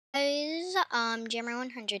Jammer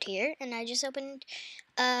 100 here, and I just opened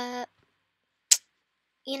Animal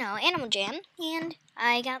Jam, and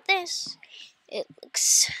I got this. It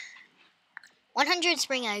looks 100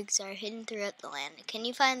 spring eggs are hidden throughout the land. Can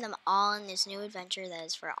you find them all in this new adventure that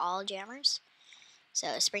is for all jammers?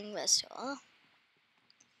 So, Spring Festival.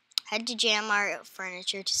 Head to Jamart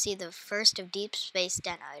Furniture to see the first of Deep Space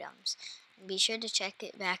Den items. And be sure to check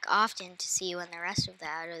it back often to see when the rest of the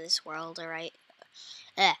Out of This World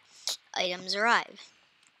items arrive.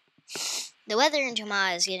 The weather in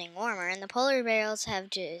Jama is getting warmer, and the polar bears have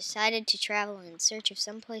decided to travel in search of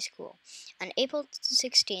someplace cool. On April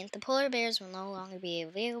 16th, the polar bears will no longer be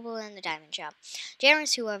available in the diamond shop.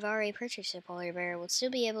 Jammers who have already purchased a polar bear will still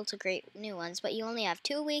be able to get new ones, but you only have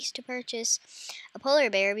 2 weeks to purchase a polar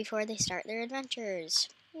bear before they start their adventures.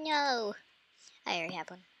 No, I already have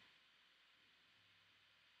one.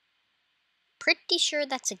 Pretty sure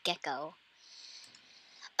that's a gecko.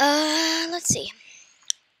 Let's see.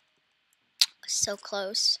 So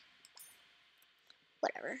close.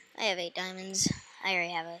 Whatever. I have 8 diamonds. I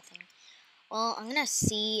already have a thing. Well, I'm gonna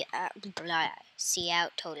see out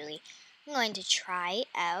totally. I'm going to try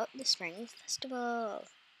out the Spring Festival.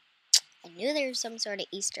 I knew there was some sort of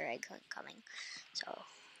Easter egg coming. So,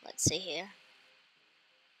 let's see here.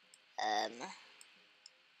 Oh,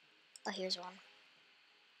 here's one.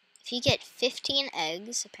 If you get 15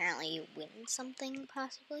 eggs, apparently you win something,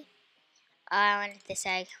 possibly. I wanted this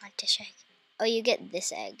egg. I want this egg. Oh, you get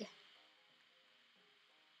this egg.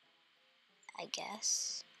 I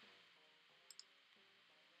guess.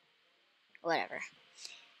 Whatever.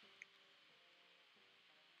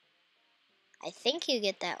 I think you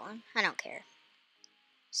get that one. I don't care.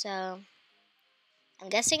 So, I'm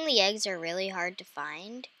guessing the eggs are really hard to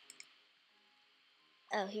find.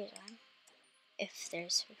 Oh, here's one. If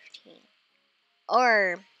there's 15.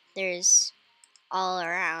 Or there's all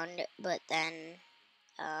around, but then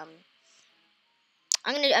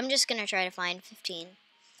I'm just gonna try to find 15.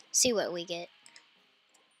 See what we get.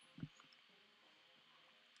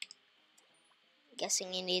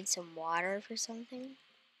 Guessing you need some water for something.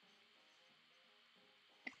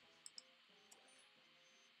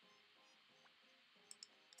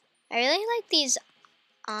 I really like these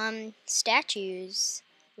statues.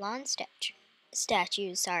 Lawn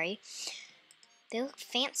statues, sorry. They look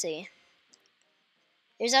fancy.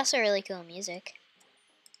 There's also really cool music.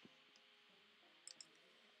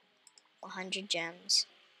 100 gems.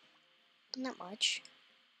 Not much.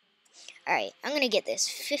 Alright, I'm gonna get this.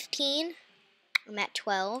 15. I'm at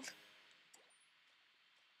 12.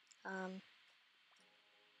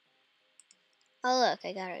 Oh look,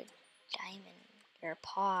 I got a diamond, or a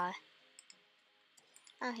paw.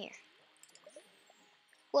 Oh, here.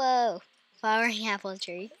 Whoa! Flowering apple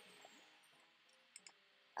tree.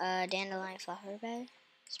 Dandelion flower bed.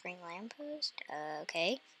 Spring lamppost.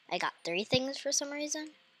 Okay. I got 3 things for some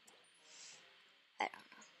reason. I don't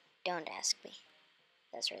know. Don't ask me.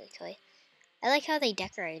 That's really cool. I like how they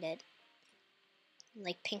decorate it.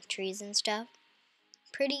 Like pink trees and stuff.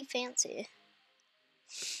 Pretty fancy.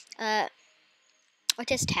 What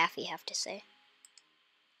does Taffy have to say?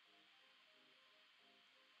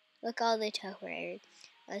 Look all the temporary.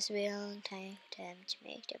 Must be a long time to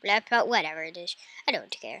make the black, but whatever it is. I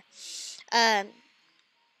don't care.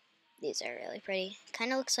 These are really pretty.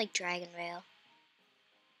 Kind of looks like Dragon Veil.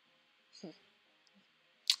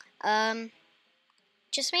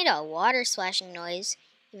 Just made a water splashing noise,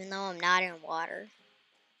 even though I'm not in water.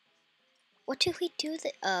 What do we do with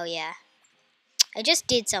it? Oh, yeah. I just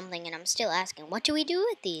did something and I'm still asking, what do we do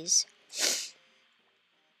with these?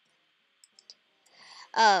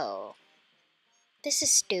 Oh. This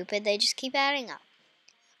is stupid. They just keep adding up.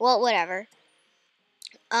 Well, whatever.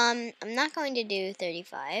 I'm not going to do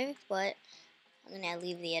 35, but I'm going to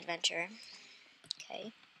leave the adventure.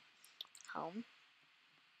 Okay. Home.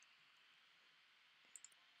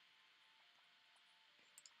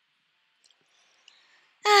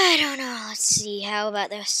 I don't know. Let's see. How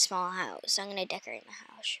about the small house? I'm going to decorate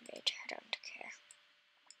my house a bit. I don't care.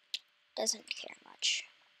 Doesn't care much.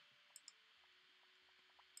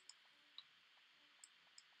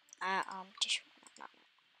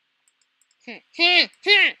 Okay,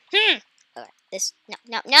 this,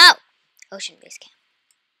 no! Ocean base camp.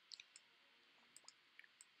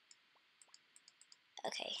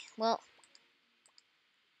 Okay, well.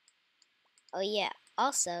 Oh yeah,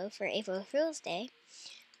 also, for April Fool's Day,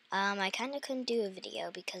 I kind of couldn't do a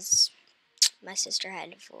video because my sister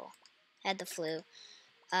had the flu.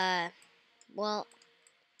 Well,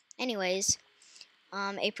 anyways,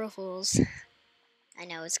 April Fools. I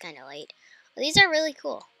know it's kind of late. Well, these are really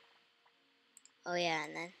cool. Oh yeah,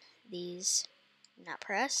 and then these, not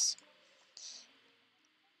press.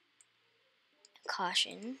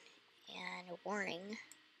 caution, and a warning.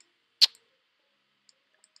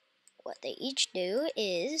 What they each do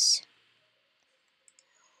is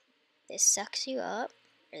this sucks you up,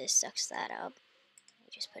 or this sucks that up.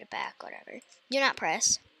 You just put it back, whatever. Do not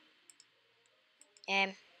press.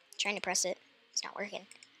 Trying to press it. It's not working.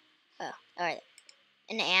 Oh, alright.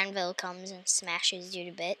 An anvil comes and smashes you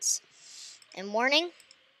to bits. And warning.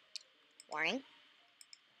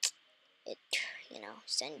 It,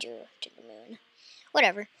 sends you to the moon.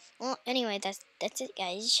 Whatever. Well, anyway, that's it,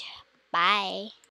 guys. Bye.